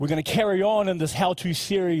We're going to carry on in this how-to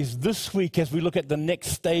series this week as we look at the next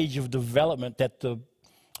stage of development that the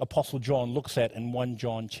Apostle John looks at in 1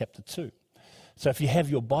 John chapter 2. So if you have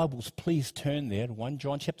your Bibles, please turn there to 1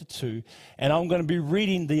 John chapter 2. And I'm going to be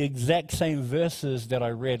reading the exact same verses that I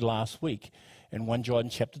read last week in 1 John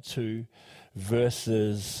chapter 2,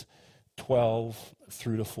 verses 12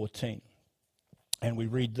 through to 14. And we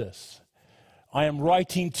read this. I am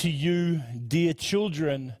writing to you, dear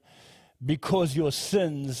children, because your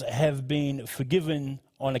sins have been forgiven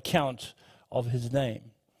on account of his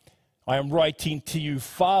name. I am writing to you,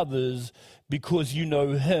 fathers, because you know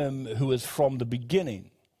him who is from the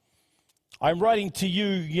beginning. I am writing to you,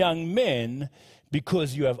 young men,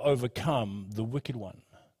 because you have overcome the wicked one.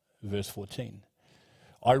 Verse 14.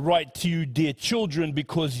 I write to you, dear children,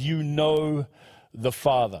 because you know the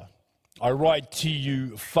Father. I write to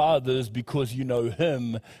you, fathers, because you know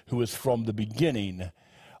him who is from the beginning.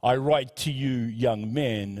 I write to you, young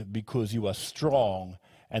men, because you are strong,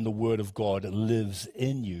 and the word of God lives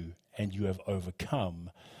in you, and you have overcome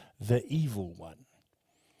the evil one.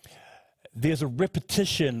 There's a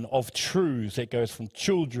repetition of truths that goes from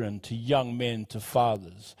children to young men to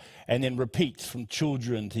fathers, and then repeats from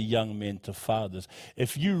children to young men to fathers.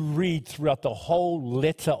 If you read throughout the whole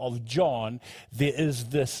letter of John, there is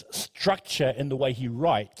this structure in the way he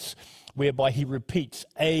writes, whereby he repeats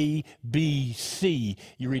A, B, C.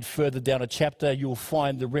 You read further down a chapter, you'll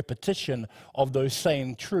find the repetition of those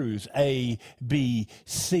same truths, A, B,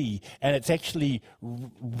 C. And it's actually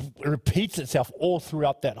repeats itself all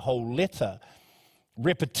throughout that whole letter.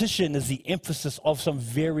 Repetition is the emphasis of some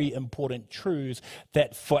very important truths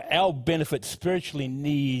that for our benefit spiritually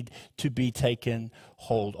need to be taken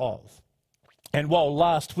hold of. And while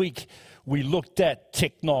last week we looked at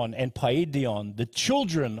teknon and paidion, the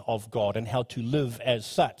children of God, and how to live as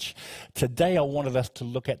such, today I wanted us to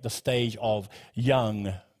look at the stage of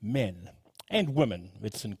young men and women.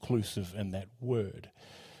 It's inclusive in that word.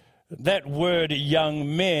 That word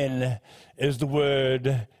young men is the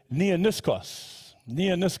word neoniskos.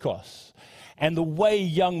 Neoniskos. And the way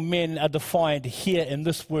young men are defined here in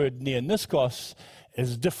this word neoniskos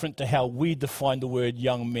is different to how we define the word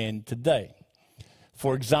young men today.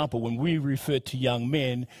 For example, when we refer to young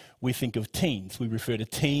men, we think of teens. We refer to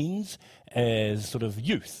teens as sort of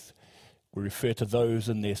youth. We refer to those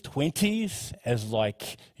in their 20s as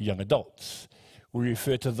like young adults. We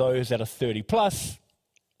refer to those that are 30 plus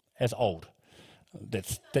as old.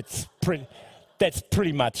 That's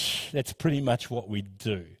pretty much what we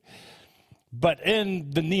do. But in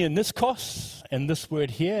the neoniskos, and this word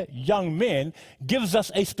here, young men, gives us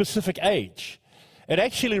a specific age. It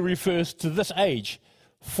actually refers to this age,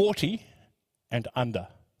 40 and under.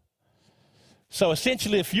 So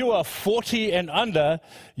essentially, if you are 40 and under,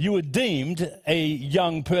 you are deemed a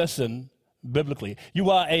young person biblically.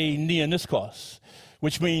 You are a neoniskos,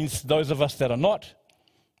 which means those of us that are not,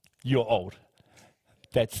 you're old.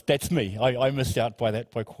 That's me. I missed out by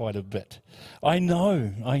that by quite a bit. I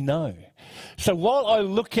know. So while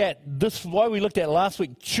we looked at last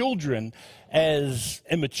week children as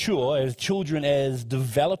immature, as children as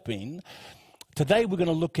developing, today we're going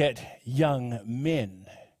to look at young men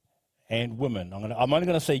and women. I'm only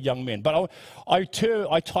going to say young men, but I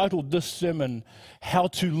titled this sermon, How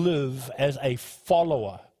to Live as a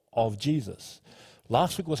Follower of Jesus.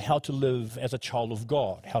 Last week was how to live as a child of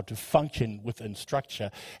God, how to function within structure,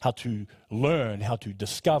 how to learn, how to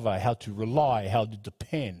discover, how to rely, how to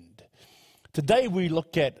depend. Today we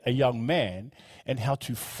look at a young man and how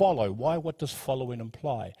to follow. Why? What does following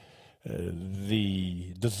imply?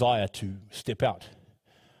 The desire to step out,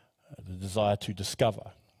 the desire to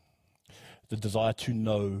discover, the desire to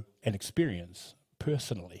know and experience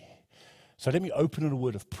personally. So let me open in a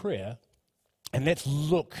word of prayer. And let's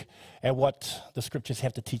look at what the scriptures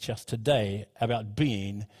have to teach us today about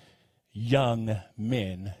being young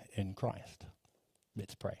men in Christ.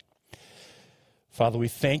 Let's pray. Father, we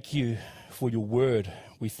thank you for your word.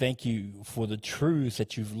 We thank you for the truths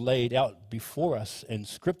that you've laid out before us in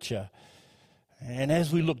Scripture. And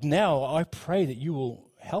as we look now, I pray that you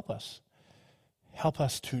will help us. Help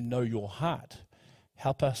us to know your heart.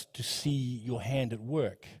 Help us to see your hand at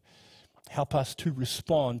work. Help us to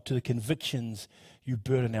respond to the convictions you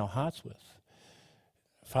burden our hearts with.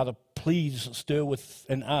 Father, please stir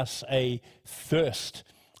within us a thirst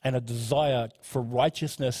and a desire for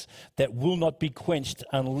righteousness that will not be quenched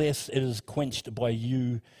unless it is quenched by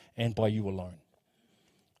you and by you alone.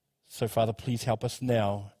 So, Father, please help us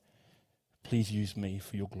now. Please use me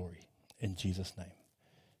for your glory. In Jesus' name,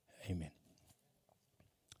 amen.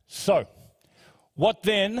 So, what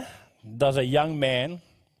then does a young man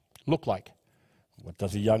look like? What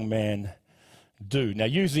does a young man do. Now,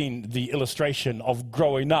 using the illustration of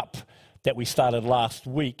growing up that we started last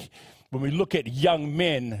week, when we look at young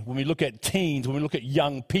men, when we look at teens, when we look at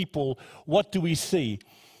young people, what do we see?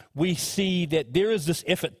 We see that there is this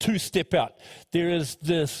effort to step out. There is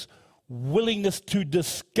this willingness to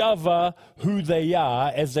discover who they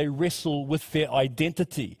are as they wrestle with their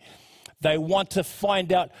identity. They want to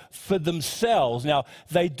find out for themselves. Now,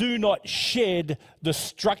 they do not shed the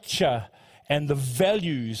structure and the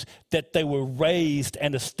values that they were raised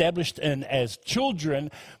and established in as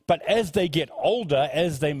children, but as they get older,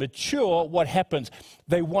 as they mature, what happens?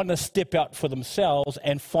 They want to step out for themselves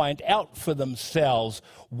and find out for themselves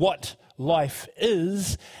what life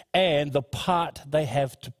is and the part they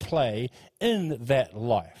have to play in that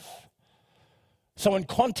life. So in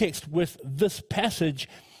context with this passage,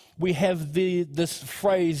 we have this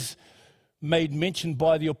phrase made mention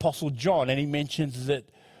by the Apostle John, and he mentions it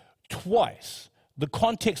twice. The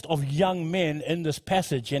context of young men in this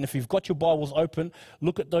passage, and if you've got your Bibles open,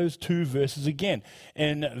 look at those two verses again.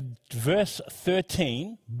 In verse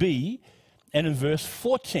 13b and in verse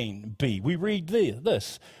 14b, we read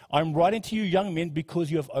this: I'm writing to you, young men,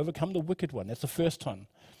 because you have overcome the wicked one. That's the first time.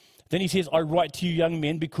 Then he says, I write to you, young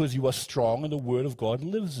men, because you are strong and the word of God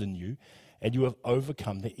lives in you, and you have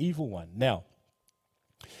overcome the evil one. Now,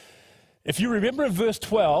 if you remember in verse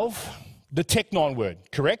 12, the teknon word,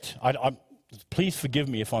 correct? Please forgive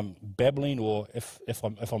me if I'm babbling or if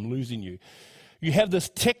I'm losing you. You have this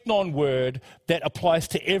teknon word that applies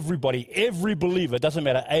to everybody, every believer. It doesn't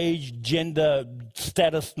matter age, gender,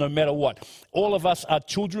 status, no matter what. All of us are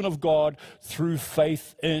children of God through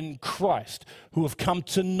faith in Christ, who have come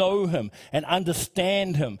to know him and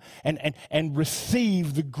understand him and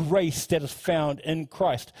receive the grace that is found in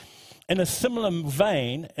Christ. In a similar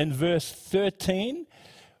vein, in verse 13,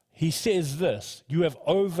 he says this: you have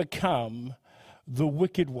overcome the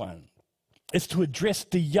wicked one. It's to address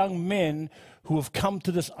the young men who have come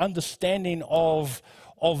to this understanding of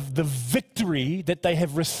the victory that they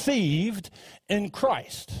have received in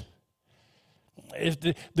Christ.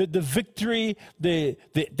 The victory, the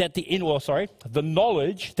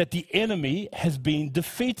knowledge that the enemy has been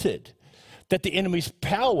defeated, that the enemy's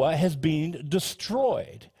power has been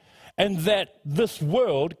destroyed, and that this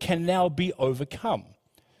world can now be overcome.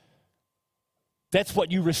 That's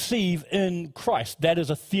what you receive in Christ. That is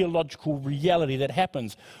a theological reality that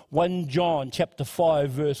happens. 1 John chapter 5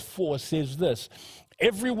 verse 4 says this: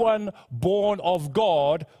 everyone born of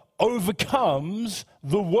God overcomes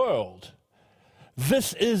the world.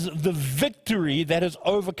 This is the victory that has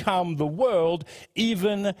overcome the world,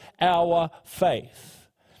 even our faith.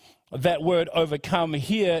 That word overcome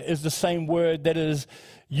here is the same word that is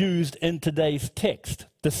used in today's text.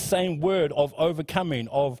 The same word of overcoming,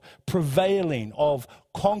 of prevailing, of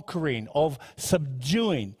conquering, of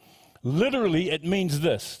subduing. Literally, it means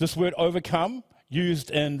this. This word overcome,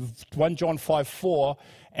 used in 1 John 5:4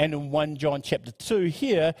 and in 1 John chapter 2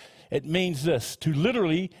 here, it means this: to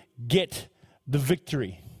literally get the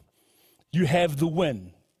victory. You have the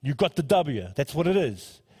win. You got the W. That's what it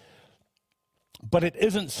is. But it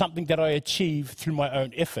isn't something that I achieve through my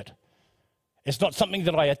own effort. It's not something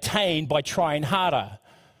that I attain by trying harder.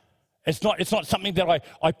 It's not something that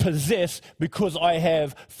I possess because I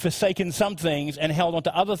have forsaken some things and held on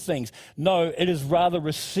to other things. No, it is rather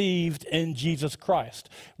received in Jesus Christ.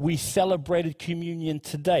 We celebrated communion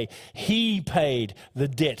today. He paid the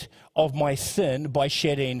debt of my sin by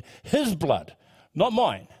shedding his blood, not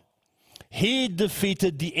mine. He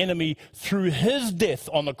defeated the enemy through his death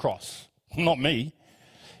on the cross, not me.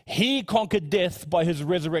 He conquered death by his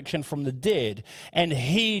resurrection from the dead, and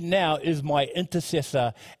he now is my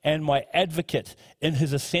intercessor and my advocate in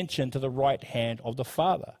his ascension to the right hand of the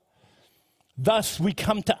Father. Thus, we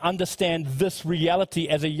come to understand this reality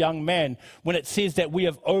as a young man when it says that we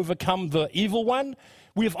have overcome the evil one.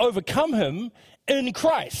 We have overcome him in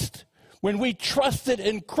Christ. When we trusted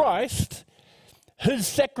in Christ, his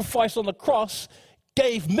sacrifice on the cross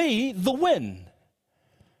gave me the win.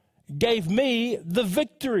 Gave me the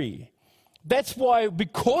victory. That's why,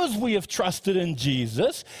 because we have trusted in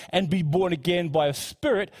Jesus and be born again by a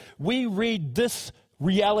Spirit, we read this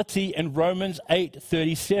reality in Romans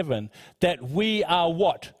 8:37, that we are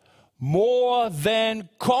what? More than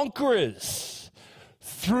conquerors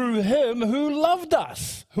through him who loved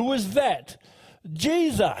us. Who is that?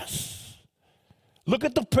 Jesus. Look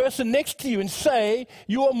at the person next to you and say,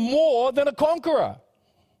 you are more than a conqueror.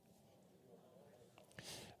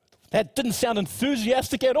 That didn't sound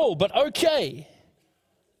enthusiastic at all, but okay.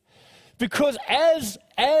 Because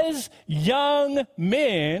as young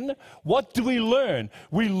men, what do we learn?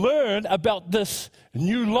 We learn about this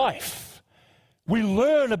new life. We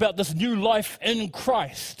learn about this new life in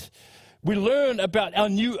Christ. We learn about our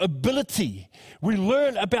new ability. We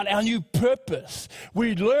learn about our new purpose.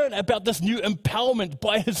 We learn about this new empowerment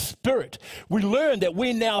by His Spirit. We learn that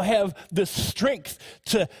we now have the strength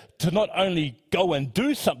to not only go and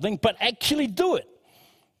do something, but actually do it.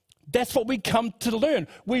 That's what we come to learn.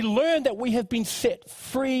 We learn that we have been set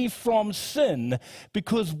free from sin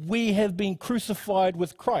because we have been crucified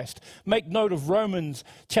with Christ. Make note of Romans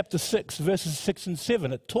chapter 6, verses 6 and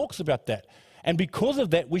 7. It talks about that. And because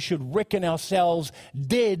of that, we should reckon ourselves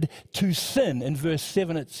dead to sin. In verse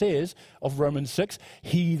 7 it says of Romans 6,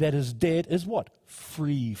 he that is dead is what?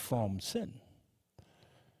 Free from sin.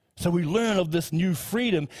 So we learn of this new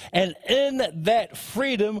freedom. And in that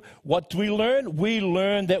freedom, what do we learn? We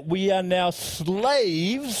learn that we are now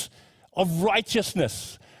slaves of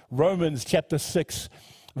righteousness. Romans chapter 6,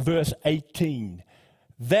 verse 18.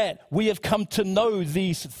 That we have come to know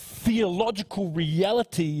these theological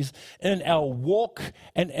realities in our walk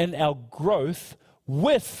and in our growth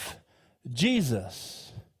with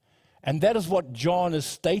Jesus. And that is what John is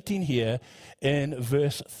stating here in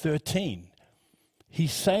verse 13.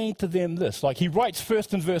 He's saying to them this, like he writes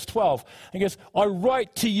first in verse 12, and goes, I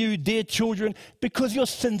write to you, dear children, because your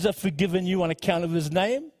sins are forgiven you on account of His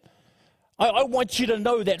name. I want you to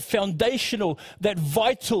know that foundational, that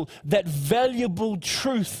vital, that valuable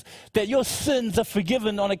truth that your sins are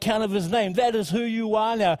forgiven on account of His name. That is who you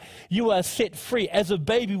are now. You are set free. As a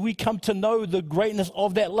baby, we come to know the greatness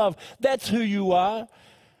of that love. That's who you are.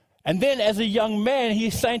 And then as a young man,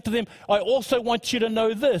 he's saying to them, I also want you to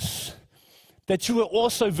know this, that you are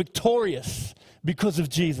also victorious because of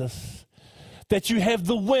Jesus. That you have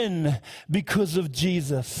the win because of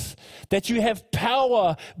Jesus. That you have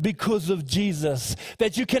power because of Jesus.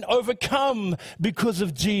 That you can overcome because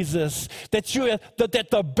of Jesus. That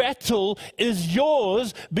the battle is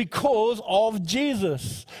yours because of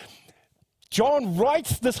Jesus. John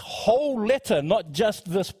writes this whole letter, not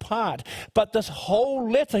just this part, but this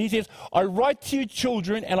whole letter. He says, I write to you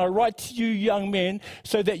children and I write to you young men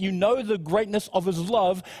so that you know the greatness of His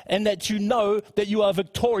love and that you know that you are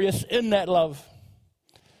victorious in that love.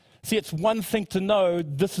 See, it's one thing to know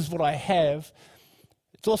this is what I have.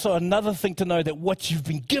 It's also another thing to know that what you've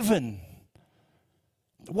been given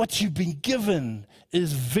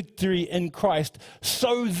is victory in Christ,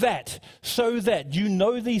 so that you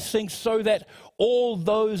know these things, so that all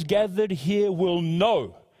those gathered here will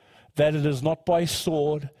know that it is not by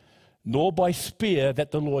sword nor by spear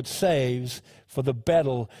that the Lord saves, for the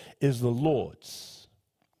battle is the Lord's,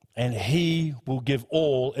 and He will give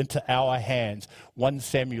all into our hands. 1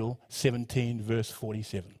 Samuel 17, verse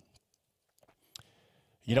 47.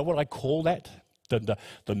 You know what I call that?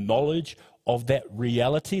 The knowledge of that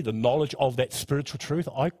reality, the knowledge of that spiritual truth,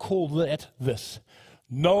 I call that this.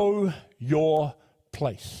 Know your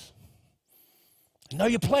place. Know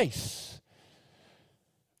your place.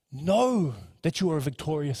 Know that you are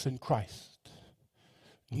victorious in Christ.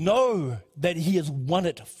 Know that He has won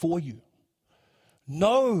it for you.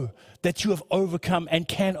 Know that you have overcome and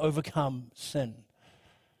can overcome sin.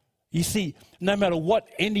 You see, no matter what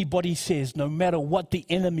anybody says, no matter what the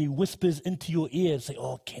enemy whispers into your ear, say,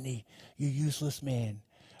 oh, Kenny, you useless man.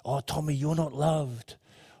 Oh, Tommy, you're not loved.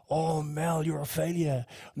 Oh, Mel, you're a failure.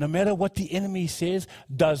 No matter what the enemy says,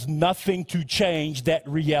 does nothing to change that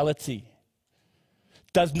reality.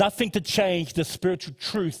 Does nothing to change the spiritual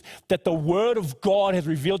truth that the Word of God has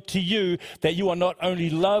revealed to you, that you are not only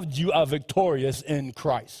loved, you are victorious in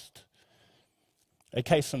Christ. A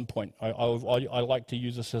case in point, I like to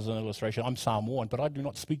use this as an illustration. I'm Samoan, but I do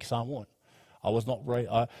not speak Samoan. I was not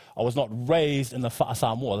raised in the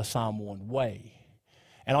Samoa, the Samoan way.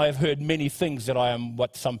 And I have heard many things that I am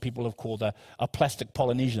what some people have called a plastic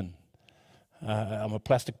Polynesian. I'm a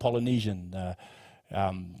plastic Polynesian.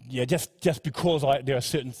 Just because there are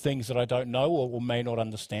certain things that I don't know or may not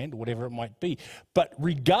understand, or whatever it might be. But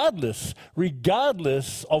regardless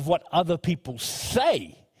of what other people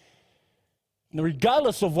say,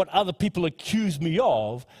 regardless of what other people accuse me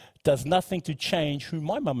of, does nothing to change who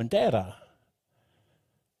my mum and dad are.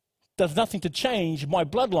 Does nothing to change my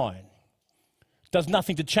bloodline. Does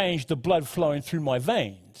nothing to change the blood flowing through my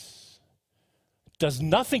veins. Does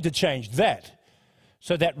nothing to change that.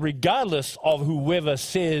 So that regardless of whoever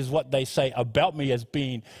says what they say about me as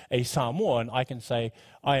being a Samoan, I can say,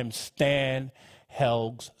 I am Stan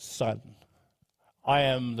Helg's son. I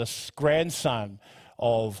am the grandson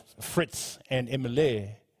of Fritz and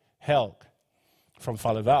Emile Helg from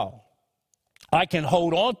Whaleval. I can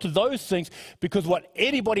hold on to those things because what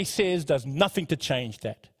anybody says does nothing to change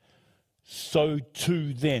that. so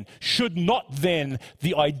too then. Should not then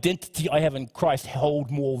the identity I have in Christ hold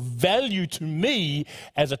more value to me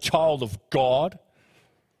as a child of God,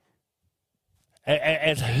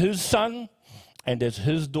 as his son and as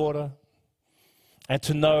his daughter, and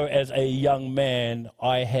to know as a young man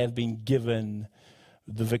I have been given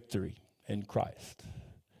the victory in Christ?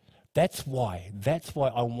 That's why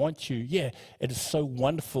I want you, it is so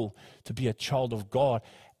wonderful to be a child of God,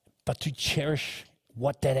 but to cherish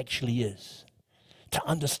what that actually is, to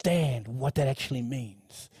understand what that actually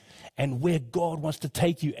means, and where God wants to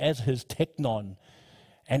take you as his teknon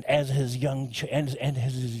and as his young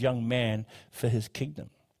his young man for his kingdom.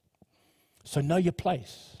 So know your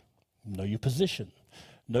place, know your position,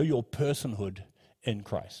 know your personhood in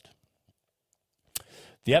Christ.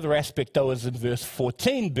 The other aspect, though, is in verse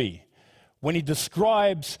 14b, when he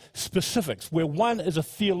describes specifics, where one is a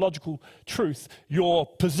theological truth, your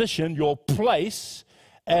position, your place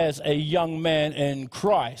as a young man in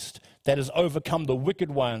Christ that has overcome the wicked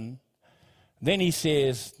one. Then he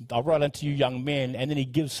says, I write unto you young men, and then he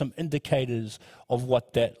gives some indicators of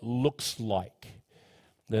what that looks like.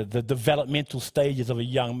 The developmental stages of a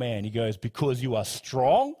young man. He goes, because you are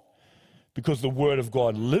strong, because the word of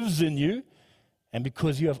God lives in you, and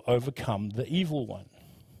because you have overcome the evil one.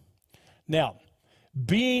 Now,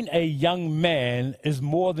 being a young man is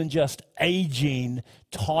more than just aging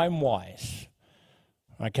time-wise,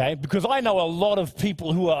 okay? Because I know a lot of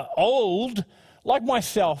people who are old, like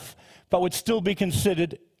myself, but would still be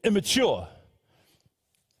considered immature,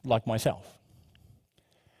 like myself.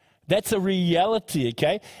 That's a reality,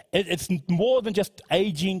 okay? It's more than just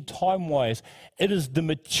aging time-wise. It is the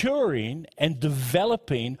maturing and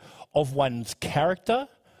developing of one's character,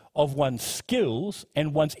 of one's skills,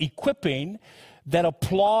 and one's equipping that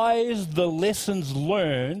applies the lessons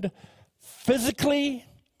learned physically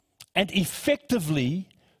and effectively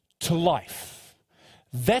to life.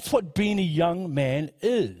 That's what being a young man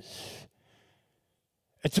is.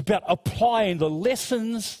 It's about applying the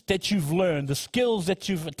lessons that you've learned, the skills that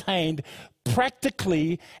you've attained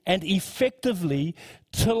practically and effectively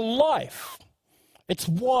to life. It's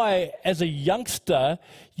why, as a youngster,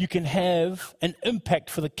 you can have an impact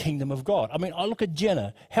for the kingdom of God. I mean, I look at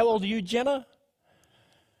Jenna. How old are you, Jenna?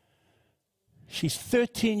 She's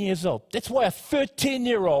 13 years old. That's why a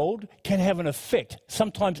 13-year-old can have an effect,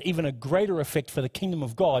 sometimes even a greater effect for the kingdom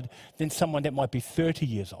of God than someone that might be 30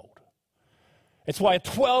 years old. It's why a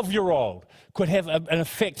 12-year-old could have an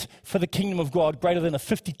effect for the kingdom of God greater than a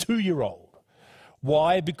 52-year-old.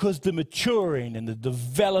 Why? Because the maturing and the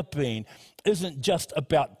developing isn't just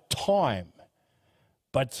about time,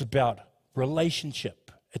 but it's about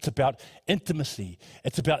relationship. It's about intimacy.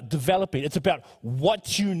 It's about developing. It's about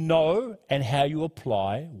what you know and how you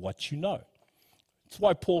apply what you know. That's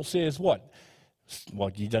why Paul says what?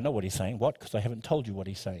 Well, you don't know what he's saying. What? Because I haven't told you what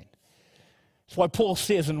he's saying. That's why Paul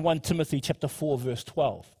says in 1 Timothy chapter 4, verse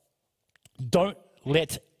 12, don't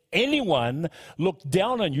let anyone look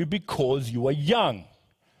down on you because you are young,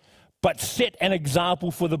 but set an example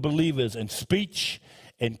for the believers in speech,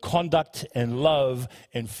 in conduct, in love,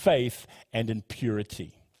 in faith, and in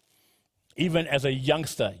purity. Even as a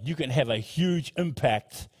youngster, you can have a huge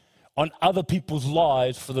impact on other people's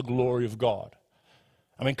lives for the glory of God.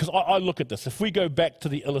 I mean, because I look at this. If we go back to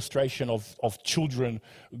the illustration of children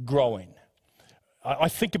growing, I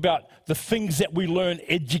think about the things that we learn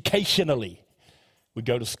educationally. We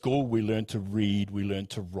go to school, we learn to read, we learn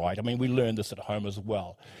to write. I mean, we learn this at home as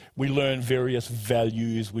well. We learn various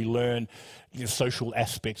values, we learn the social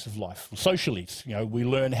aspects of life. Socially, we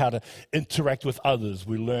learn how to interact with others,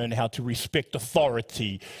 we learn how to respect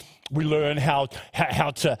authority, we learn how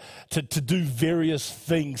to do various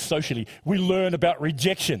things socially. We learn about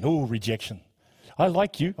rejection. Oh, rejection. I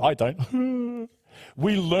like you, I don't.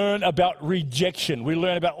 We learn about rejection. We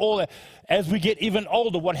learn about all that. As we get even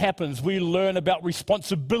older, what happens? We learn about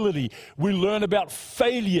responsibility. We learn about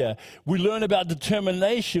failure. We learn about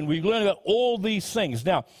determination. We learn about all these things.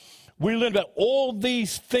 Now, we learn about all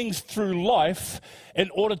these things through life in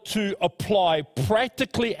order to apply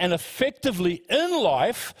practically and effectively in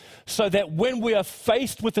life so that when we are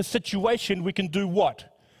faced with a situation, we can do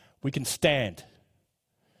what? We can stand.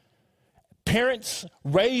 Parents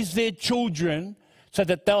raise their children so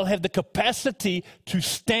that they'll have the capacity to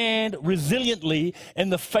stand resiliently in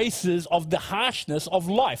the faces of the harshness of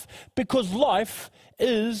life, because life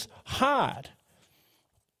is hard.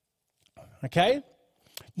 Okay?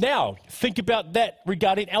 Now, think about that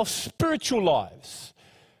regarding our spiritual lives.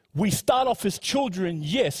 We start off as children,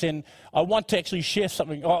 yes, and I want to actually share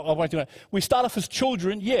something. We start off as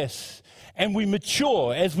children, yes, and we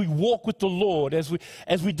mature, as we walk with the Lord, as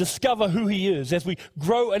we discover who He is, as we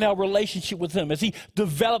grow in our relationship with Him, as He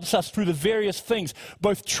develops us through the various things,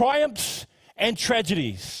 both triumphs and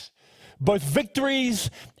tragedies, both victories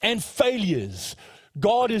and failures,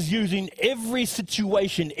 God is using every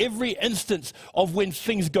situation, every instance of when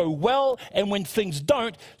things go well and when things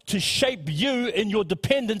don't to shape you in your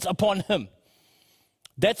dependence upon Him.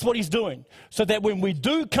 That's what He's doing, so that when we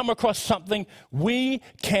do come across something, we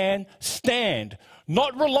can stand.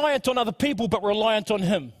 Not reliant on other people, but reliant on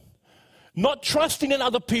Him. Not trusting in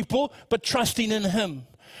other people, but trusting in Him.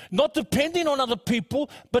 Not depending on other people,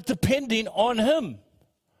 but depending on Him.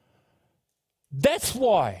 That's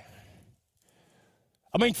why.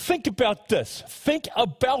 I mean, think about this. Think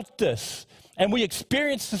about this. And we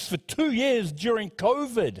experienced this for 2 years during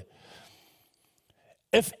COVID.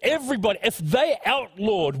 If they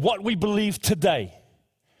outlawed what we believe today,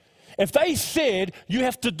 if they said you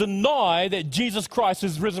have to deny that Jesus Christ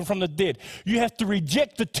is risen from the dead, you have to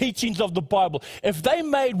reject the teachings of the Bible, if they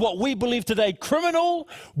made what we believe today criminal,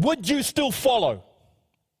 would you still follow?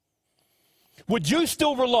 Would you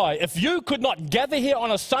still rely? If you could not gather here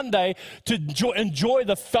on a Sunday to enjoy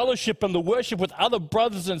the fellowship and the worship with other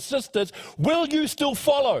brothers and sisters, will you still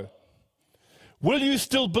follow? Will you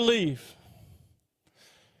still believe?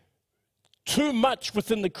 Too much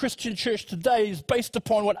within the Christian church today is based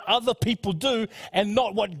upon what other people do and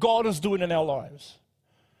not what God is doing in our lives.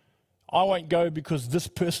 I won't go because this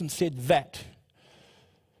person said that.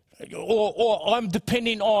 Or I'm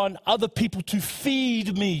depending on other people to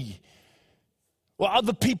feed me, or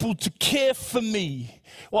other people to care for me,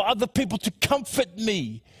 or other people to comfort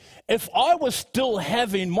me. If I was still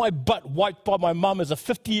having my butt wiped by my mum as a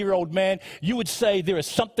 50-year-old man, you would say there is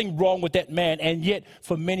something wrong with that man. And yet,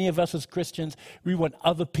 for many of us as Christians, we want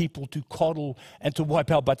other people to coddle and to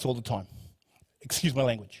wipe our butts all the time. Excuse my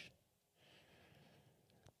language.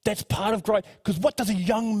 That's part of growth. Because what does a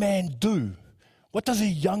young man do? What does a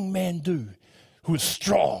young man do who is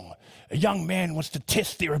strong? A young man wants to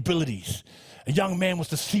test their abilities. A young man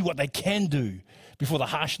wants to see what they can do before the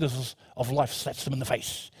harshness of life slaps them in the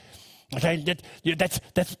face. Okay,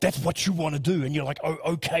 that's what you want to do, and you're like, oh,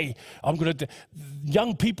 okay, I'm going to.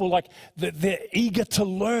 Young people, like, they're eager to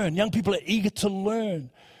learn. Young people are eager to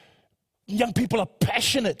learn. Young people are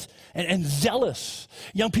passionate and zealous.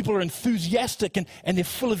 Young people are enthusiastic and they're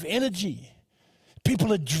full of energy.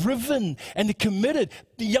 People are driven and they're committed.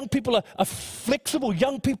 The young people are flexible.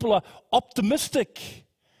 Young people are optimistic.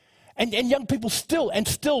 And young people still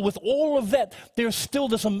with all of that, there's still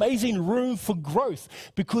this amazing room for growth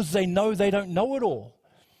because they know they don't know it all.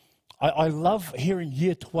 I love hearing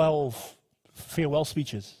year 12 farewell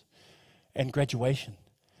speeches and graduation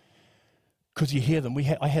because you hear them.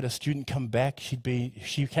 I had a student come back. She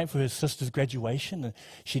came for her sister's graduation, and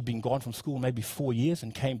she'd been gone from school maybe 4 years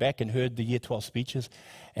and came back and heard the year 12 speeches.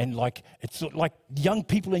 And it's like young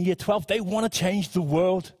people in year 12, they want to change the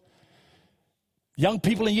world. Young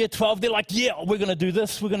people in year 12, they're like, yeah, we're going to do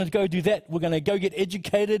this, we're going to go do that, we're going to go get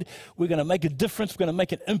educated, we're going to make a difference, we're going to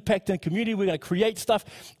make an impact in the community, we're going to create stuff.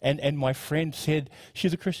 And my friend said,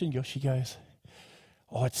 she's a Christian girl, she goes,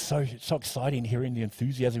 oh, it's so exciting hearing the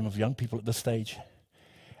enthusiasm of young people at this stage.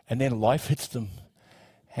 And then life hits them.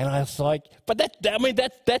 And I was like, but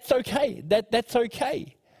that's okay, that's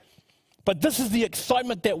okay. But this is the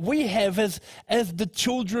excitement that we have as the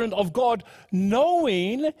children of God,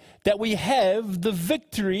 knowing that we have the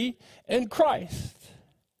victory in Christ.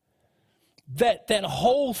 That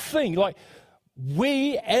whole thing, like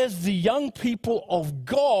we as the young people of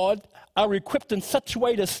God are equipped in such a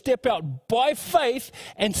way to step out by faith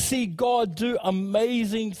and see God do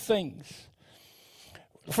amazing things.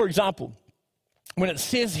 For example, when it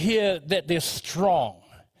says here that they're strong,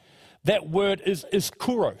 that word is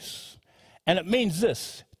kuros. And it means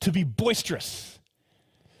this, to be boisterous,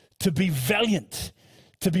 to be valiant,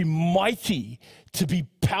 to be mighty, to be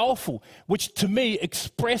powerful, which to me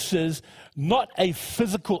expresses not a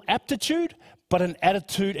physical aptitude, but an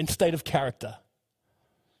attitude and state of character.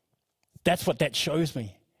 That's what that shows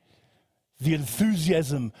me. The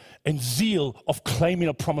enthusiasm and zeal of claiming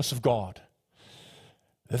a promise of God.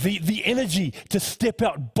 The energy to step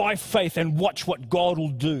out by faith and watch what God will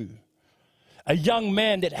do. A young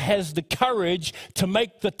man that has the courage to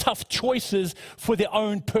make the tough choices for their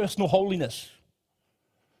own personal holiness.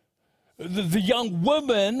 The young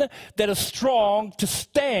woman that is strong to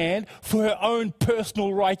stand for her own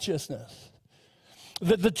personal righteousness.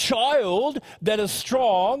 The child that is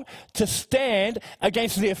strong to stand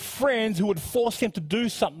against their friends who would force them to do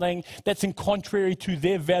something that's in contrary to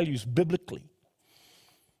their values biblically.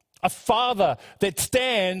 A father that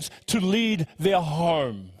stands to lead their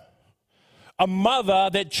home. A mother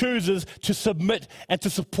that chooses to submit and to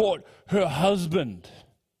support her husband.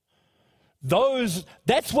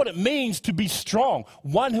 That's what it means to be strong.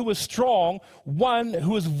 One who is strong, one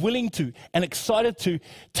who is willing to and excited to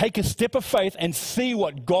take a step of faith and see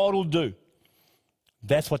what God will do.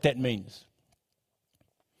 That's what that means.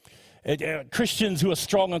 Christians who are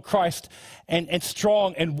strong in Christ and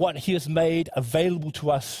strong in what He has made available to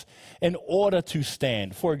us in order to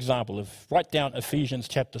stand. For example, write down Ephesians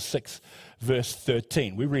chapter 6, verse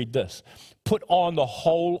 13. We read this: "Put on the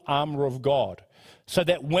whole armor of God, so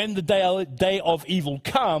that when the day of evil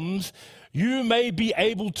comes, you may be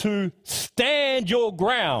able to stand your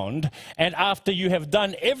ground, and after you have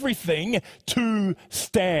done everything, to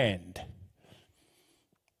stand."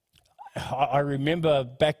 I remember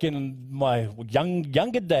back in my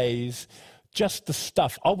younger days, just the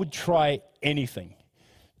stuff. I would try anything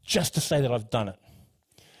just to say that I've done it.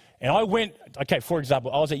 And I went, for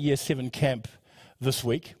example, I was at year 7 camp this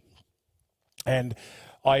week, and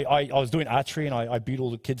I was doing archery, and I beat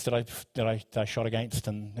all the kids that I shot against,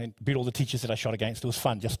 and beat all the teachers that I shot against. It was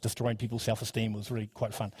fun, just destroying people's self-esteem. It was really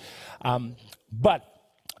quite fun. But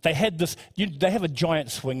they had they have a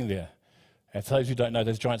giant swing there. And for those who don't know,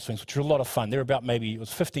 there's giant swings, which are a lot of fun. They're about it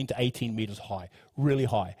was 15 to 18 meters high, really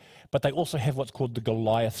high. But they also have what's called the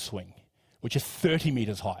Goliath swing, which is 30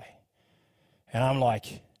 meters high. And I'm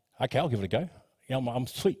like, okay, I'll give it a go. I'm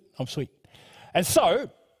sweet. And so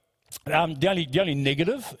the only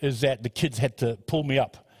negative is that the kids had to pull me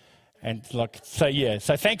up. And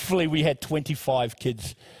so thankfully we had 25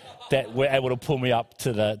 kids that were able to pull me up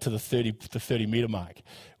to the 30 meter mark,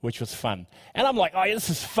 which was fun. And I'm like, oh, yeah, this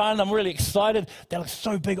is fun. I'm really excited. They look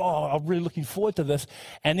so big. Oh, I'm really looking forward to this.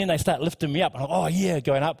 And then they start lifting me up. And I'm like, oh, yeah,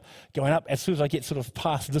 going up. As soon as I get sort of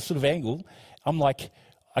past this sort of angle, I'm like,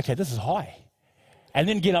 okay, this is high. And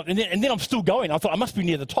then get up. And then I'm still going. I thought I must be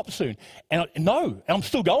near the top soon. And I'm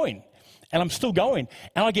still going. And I'm still going.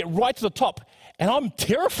 And I get right to the top. And I'm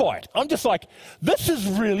terrified. I'm just like, this is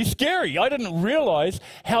really scary. I didn't realize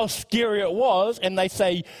how scary it was. And they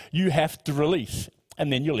say, you have to release.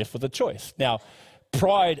 And then you're left with a choice. Now,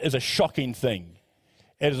 pride is a shocking thing.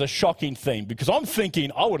 It is a shocking thing because I'm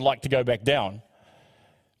thinking I would like to go back down.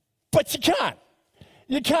 But you can't.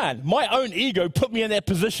 You can't. My own ego put me in that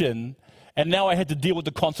position, and now I had to deal with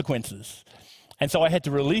the consequences. And so I had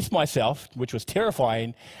to release myself, which was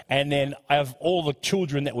terrifying, and then I have all the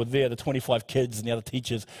children that were there, the 25 kids and the other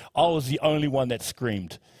teachers, I was the only one that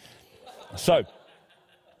screamed. So,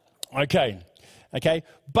 okay,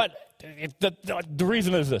 but the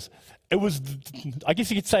reason is this. It was, I guess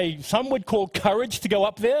you could say, some would call courage to go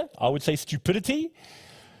up there. I would say stupidity.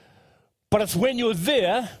 But it's when you're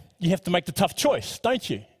there, you have to make the tough choice, don't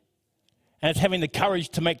you? And it's having the courage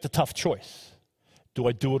to make the tough choice. Do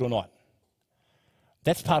I do it or not?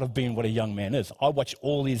 That's part of being what a young man is. I watched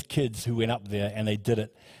all these kids who went up there and they did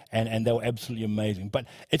it, and they were absolutely amazing. But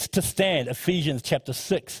it's to stand, Ephesians chapter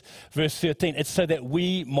 6, verse 13. It's so that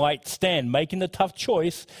we might stand, making the tough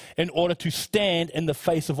choice in order to stand in the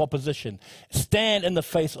face of opposition, stand in the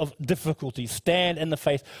face of difficulty, stand in the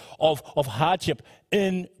face of hardship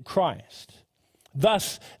in Christ.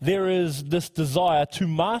 Thus, there is this desire to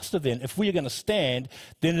master then. If we are going to stand,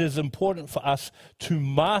 then it is important for us to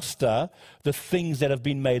master the things that have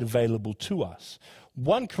been made available to us.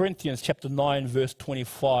 1 Corinthians chapter 9, verse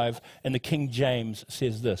 25 in the King James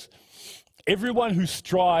says this: "Everyone who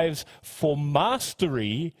strives for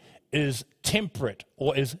mastery is temperate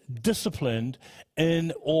or is disciplined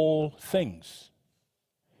in all things."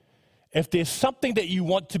 If there's something that you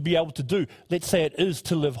want to be able to do, let's say it is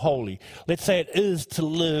to live holy. Let's say it is to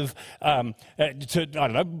live,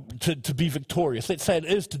 to be victorious. Let's say it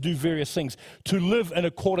is to do various things. To live in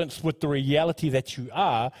accordance with the reality that you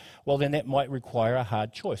are, well, then that might require a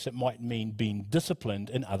hard choice. It might mean being disciplined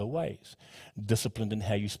in other ways. Disciplined in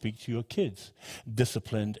how you speak to your kids.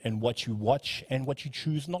 Disciplined in what you watch and what you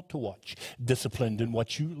choose not to watch. Disciplined in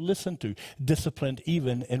what you listen to. Disciplined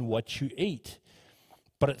even in what you eat.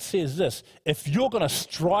 But it says this: if you're going to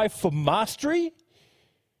strive for mastery,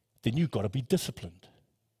 then you've got to be disciplined.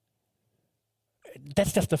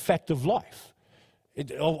 That's just a fact of life,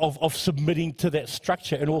 of submitting to that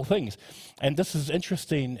structure in all things. And this is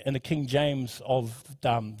interesting in the King James of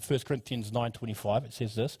 1 Corinthians 9:25. It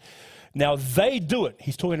says this: "Now they do it."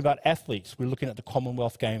 He's talking about athletes. We're looking at the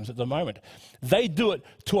Commonwealth Games at the moment. "They do it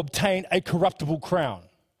to obtain a corruptible crown,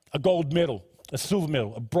 a gold medal, a silver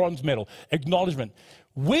medal, a bronze medal, acknowledgement.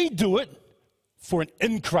 We do it for an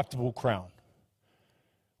incorruptible crown.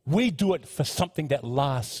 We do it for something that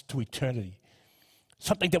lasts to eternity,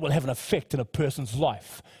 something that will have an effect in a person's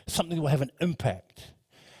life, something that will have an impact."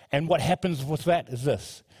 And what happens with that is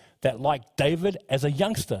this: that, like David as a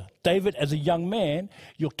youngster, David as a young man,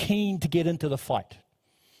 you're keen to get into the fight.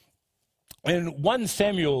 In 1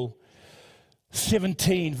 Samuel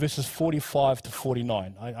 17, verses 45 to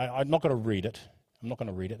 49, I'm not going to read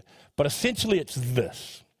it. But essentially it's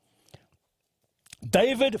this.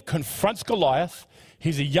 David confronts Goliath.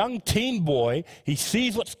 He's a young teen boy. He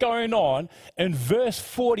sees what's going on. In verse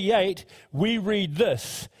 48, we read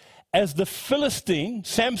this. As the Philistine,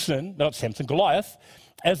 Goliath,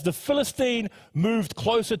 as the Philistine moved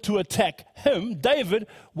closer to attack him, David,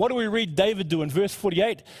 what do we read David do in verse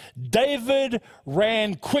 48? David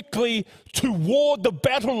ran quickly toward the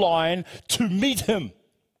battle line to meet him.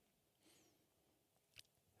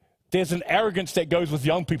 There's an arrogance that goes with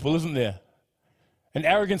young people, isn't there? An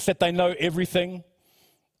arrogance that they know everything,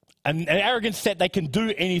 an arrogance that they can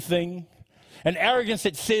do anything, an arrogance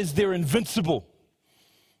that says they're invincible.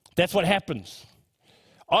 That's what happens.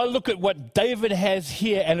 I look at what David has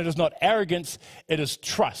here, and it is not arrogance, it is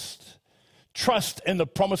trust. Trust in the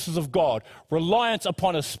promises of God, reliance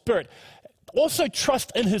upon His Spirit, also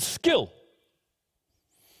trust in His skill.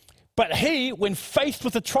 But he, when faced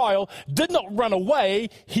with a trial, did not run away,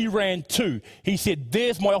 he ran too. He said,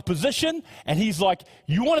 there's my opposition, and he's like,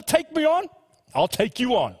 you want to take me on? I'll take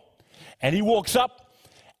you on. And he walks up,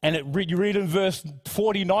 and you read in verse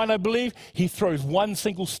 49, I believe, he throws one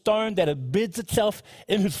single stone that embeds itself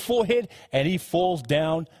in his forehead, and he falls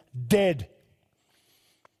down dead.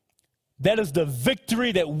 That is the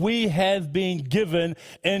victory that we have been given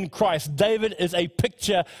in Christ. David is a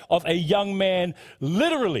picture of a young man,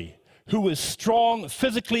 literally, who is strong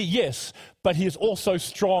physically, yes, but he is also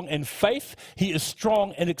strong in faith. He is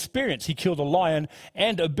strong in experience. He killed a lion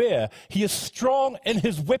and a bear. He is strong in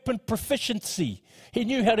his weapon proficiency. He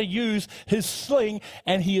knew how to use his sling,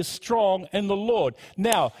 and he is strong in the Lord.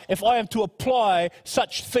 Now, if I am to apply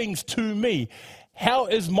such things to me, how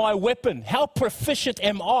is my weapon? How proficient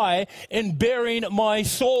am I in bearing my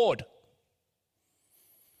sword?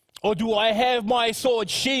 Or do I have my sword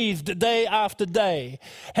sheathed day after day?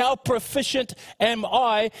 How proficient am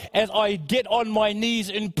I as I get on my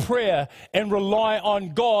knees in prayer and rely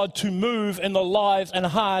on God to move in the lives and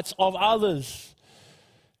hearts of others?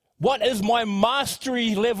 What is my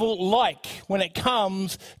mastery level like when it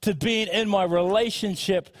comes to being in my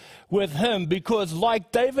relationship with Him? Because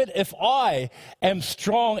like David, if I am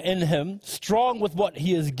strong in Him, strong with what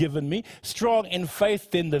He has given me, strong in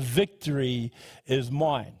faith, then the victory is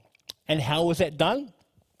mine. And how is that done?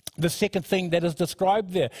 The second thing that is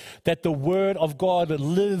described there, that the Word of God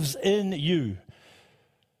lives in you.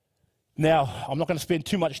 Now, I'm not going to spend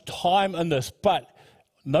too much time on this, but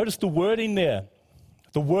notice the wording there.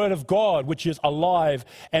 The Word of God, which is alive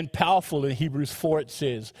and powerful, in Hebrews 4 it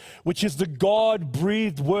says, which is the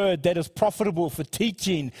God-breathed Word that is profitable for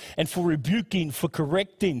teaching and for rebuking, for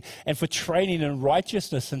correcting, and for training in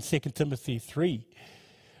righteousness in 2 Timothy 3.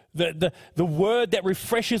 The Word that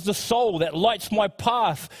refreshes the soul, that lights my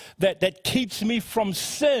path, that keeps me from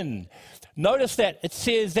sin. Notice that it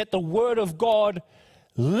says that the Word of God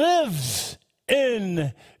lives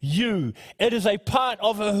in you. It is a part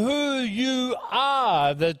of who you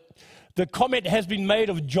are. The comment has been made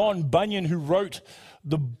of John Bunyan, who wrote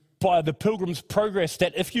by the Pilgrim's Progress,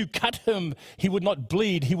 that if you cut him, he would not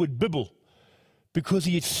bleed, he would bibble. Because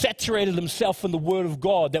he had saturated himself in the Word of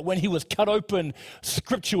God, that when he was cut open,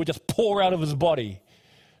 Scripture would just pour out of his body.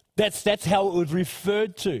 That's how it was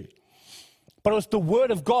referred to. But it was the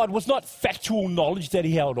Word of God. It was not factual knowledge that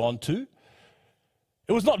he held on to.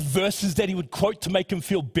 It was not verses that he would quote to make him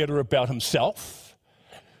feel better about himself.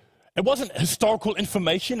 It wasn't historical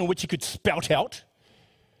information in which he could spout out.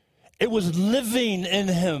 It was living in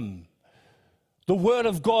him. The Word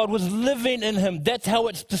of God was living in him. That's how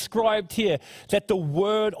it's described here, that the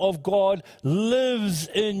Word of God lives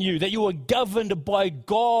in you, that you are governed by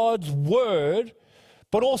God's Word,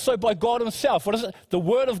 but also by God Himself. What is it? The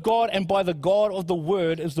Word of God, and by the God of the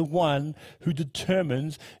Word is the one who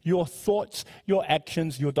determines your thoughts, your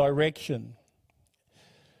actions, your direction.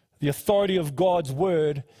 The authority of God's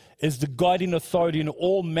Word is the guiding authority in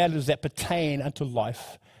all matters that pertain unto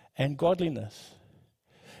life and godliness.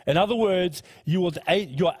 In other words, you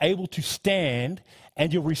are able to stand,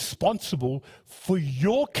 and you're responsible for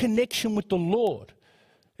your connection with the Lord.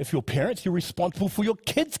 If you're parents, you're responsible for your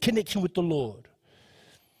kids' connection with the Lord.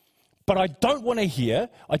 But I don't want to hear,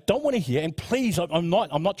 and please, I'm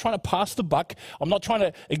not trying to pass the buck. I'm not trying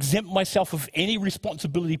to exempt myself of any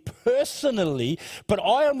responsibility personally, but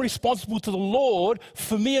I am responsible to the Lord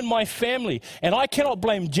for me and my family. And I cannot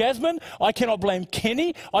blame Jasmine, I cannot blame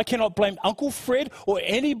Kenny, I cannot blame Uncle Fred or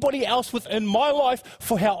anybody else within my life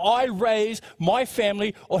for how I raise my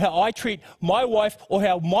family or how I treat my wife or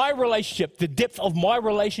how my relationship, the depth of my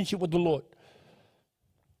relationship with the Lord.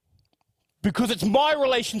 Because it's my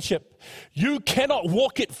relationship. You cannot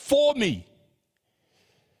walk it for me.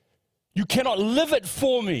 You cannot live it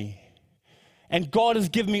for me. And God has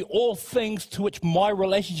given me all things to which my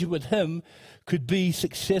relationship with Him could be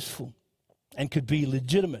successful and could be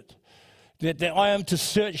legitimate. That I am to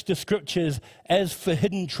search the Scriptures as for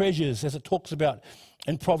hidden treasures, as it talks about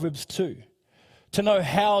in Proverbs 2. To know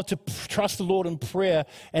how to trust the Lord in prayer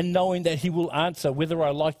and knowing that He will answer, whether I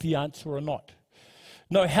like the answer or not.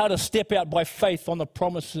 Know how to step out by faith on the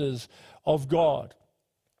promises of God.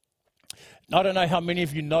 I don't know how many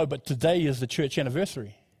of you know, but today is the church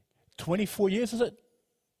anniversary. 24 years, is it?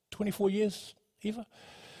 24 years, Eva?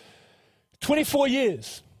 24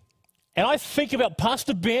 years. And I think about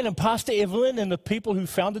Pastor Ben and Pastor Evelyn and the people who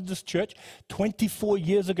founded this church 24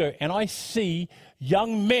 years ago, and I see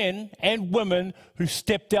young men and women who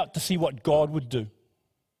stepped out to see what God would do.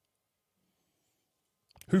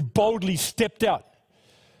 Who boldly stepped out.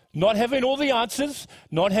 Not having all the answers,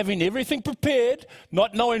 not having everything prepared,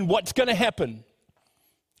 not knowing what's going to happen.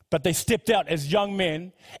 But they stepped out as young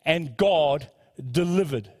men and God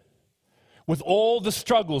delivered. With all the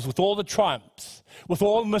struggles, with all the triumphs, with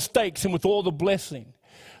all the mistakes and with all the blessing.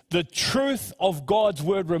 The truth of God's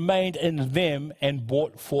word remained in them and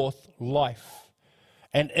brought forth life.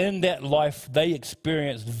 And in that life they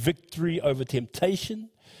experienced victory over temptation.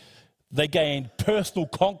 They gained personal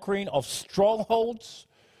conquering of strongholds.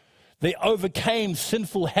 They overcame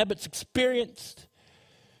sinful habits experienced,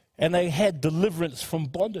 and they had deliverance from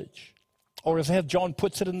bondage. Or as John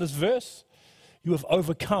puts it in this verse, you have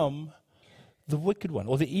overcome the wicked one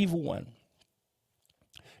or the evil one.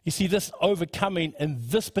 You see, this overcoming in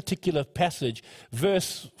this particular passage,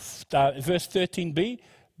 verse 13b,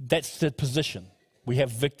 that's the position. We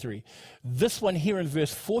have victory. This one here in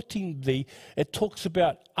verse 14b, it talks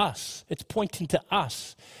about us. It's pointing to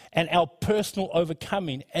us and our personal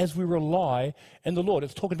overcoming as we rely in the Lord.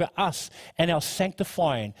 It's talking about us and our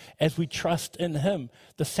sanctifying as we trust in Him,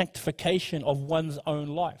 the sanctification of one's own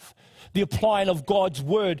life. The applying of God's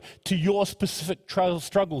word to your specific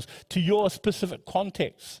struggles, to your specific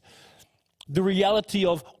context. The reality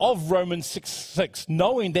of Romans 6:6,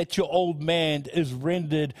 knowing that your old man is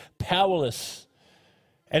rendered powerless.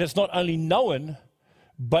 And it's not only known,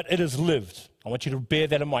 but it is lived. I want you to bear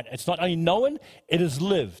that in mind. It's not only known, it is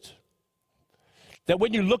lived. That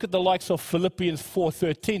when you look at the likes of Philippians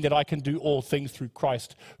 4:13, that I can do all things through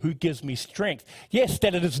Christ who gives me strength. Yes,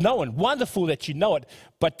 that it is known. Wonderful that you know it,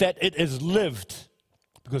 but that it is lived.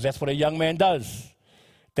 Because that's what a young man does.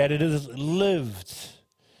 That it is lived.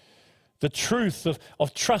 The truth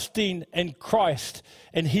of trusting in Christ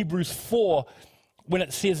in Hebrews 4, when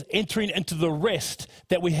it says entering into the rest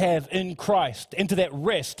that we have in Christ, into that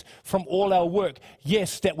rest from all our work.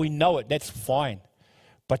 Yes, that we know it, that's fine.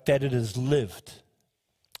 But that it is lived.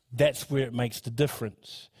 That's where it makes the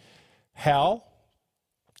difference. How?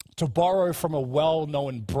 To borrow from a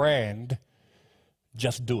well-known brand,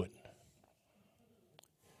 just do it.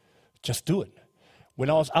 Just do it. When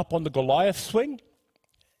I was up on the Goliath swing,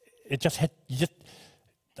 it just had,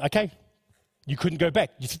 okay, you couldn't go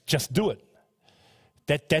back. Just do it.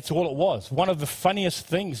 That's all it was. One of the funniest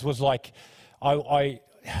things was like,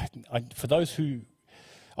 for those who,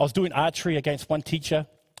 I was doing archery against one teacher,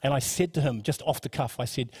 and I said to him, just off the cuff, I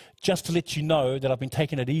said, just to let you know that I've been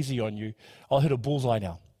taking it easy on you, I'll hit a bullseye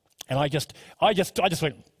now. And I just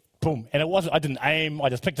went, boom. And it wasn't, I didn't aim, I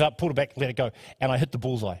just picked it up, pulled it back, let it go, and I hit the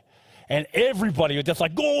bullseye. And everybody was just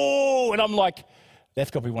like, go! And I'm like,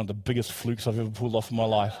 that's got to be one of the biggest flukes I've ever pulled off in my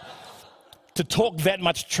life. To talk that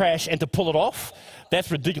much trash and to pull it off,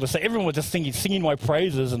 that's ridiculous. So everyone was just singing my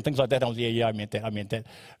praises and things like that. I was, yeah, I meant that.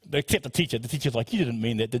 Except the teacher. The teacher's like, you didn't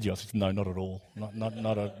mean that, did you? I said, no, not at all.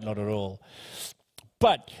 Not at all.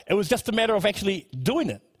 But it was just a matter of actually doing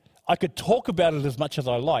it. I could talk about it as much as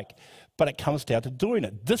I like, but it comes down to doing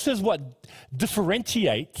it. This is what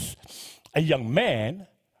differentiates a young man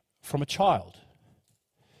from a child.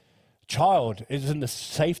 Child is in the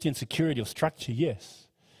safety and security of structure, yes.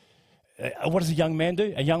 What does a young man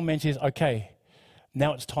do? A young man says, okay,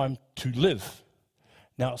 now it's time to live.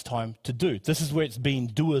 Now it's time to do. This is where it's being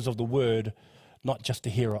doers of the word, not just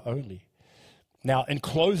a hearer only. Now, in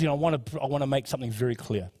closing, I want to make something very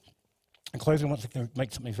clear. In closing, I want to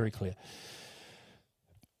make something very clear.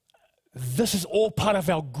 This is all part of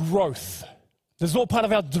our growth. This is all part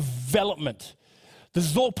of our development. This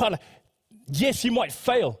is all part of, yes, you might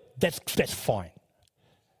fail. That's fine.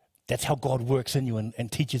 That's how God works in you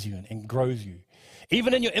and teaches you and grows you.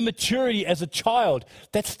 Even in your immaturity as a child,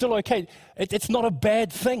 that's still okay. It's not a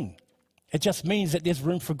bad thing. It just means that there's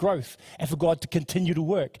room for growth and for God to continue to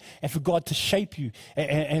work and for God to shape you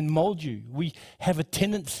and mold you. We have a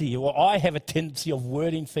tendency, or I have a tendency of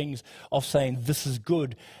wording things, of saying this is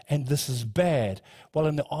good and this is bad. While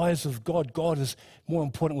in the eyes of God, God is more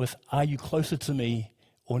important with, are you closer to me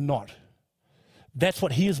or not? That's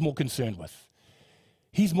what he is more concerned with.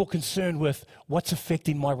 He's more concerned with what's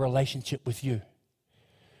affecting my relationship with you.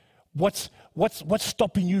 What's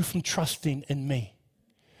stopping you from trusting in me?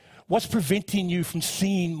 What's preventing you from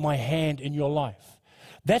seeing my hand in your life?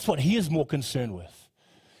 That's what he is more concerned with.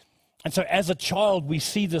 And so as a child, we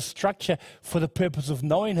see this structure for the purpose of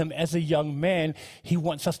knowing him. As a young man, he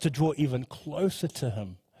wants us to draw even closer to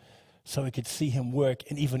him so we could see him work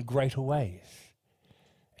in even greater ways.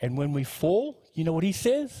 And when we fall, you know what he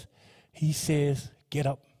says? He says, get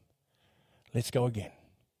up, let's go again.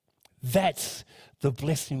 That's the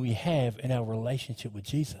blessing we have in our relationship with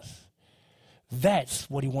Jesus. That's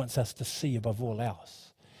what he wants us to see above all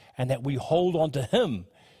else. And that we hold on to him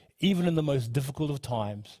even in the most difficult of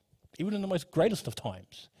times, even in the most greatest of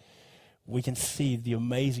times. We can see the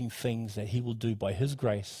amazing things that he will do by his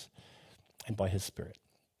grace and by his Spirit.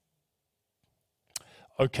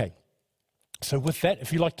 Okay. So with that,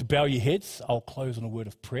 if you'd like to bow your heads, I'll close on a word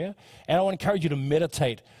of prayer. And I want to encourage you to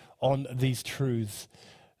meditate on these truths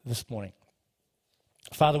this morning.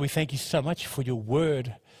 Father, we thank you so much for your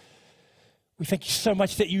word. We thank you so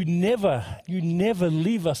much that you never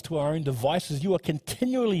leave us to our own devices. You are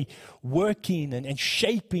continually working and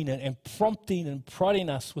shaping and prompting and prodding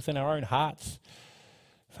us within our own hearts.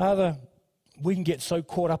 Father, we can get so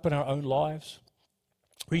caught up in our own lives.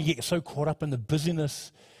 We can get so caught up in the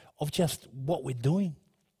busyness of just what we're doing.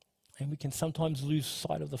 And we can sometimes lose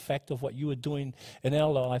sight of the fact of what you are doing in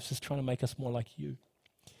our lives is trying to make us more like you.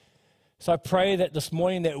 So I pray that this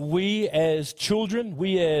morning that we as children,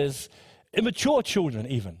 we as immature children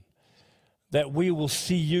even, that we will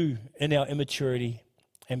see you in our immaturity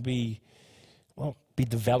and be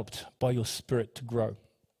developed by your Spirit to grow.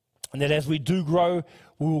 And that as we do grow,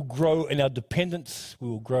 we will grow in our dependence, we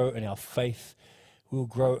will grow in our faith, we will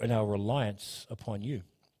grow in our reliance upon you.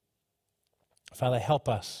 Father, help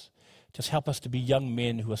us. Just help us to be young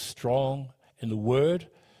men who are strong in the Word,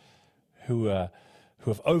 who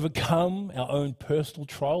have overcome our own personal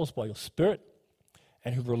trials by your Spirit,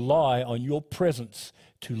 and who rely on your presence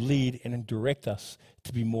to lead and direct us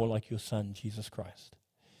to be more like your Son, Jesus Christ.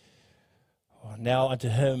 Now unto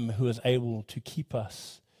him who is able to keep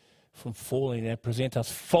us from falling and present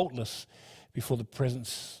us faultless before the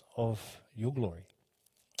presence of your glory.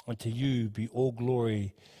 Unto you be all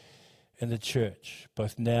glory in the church,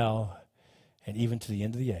 both now and even to the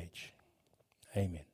end of the age. Amen.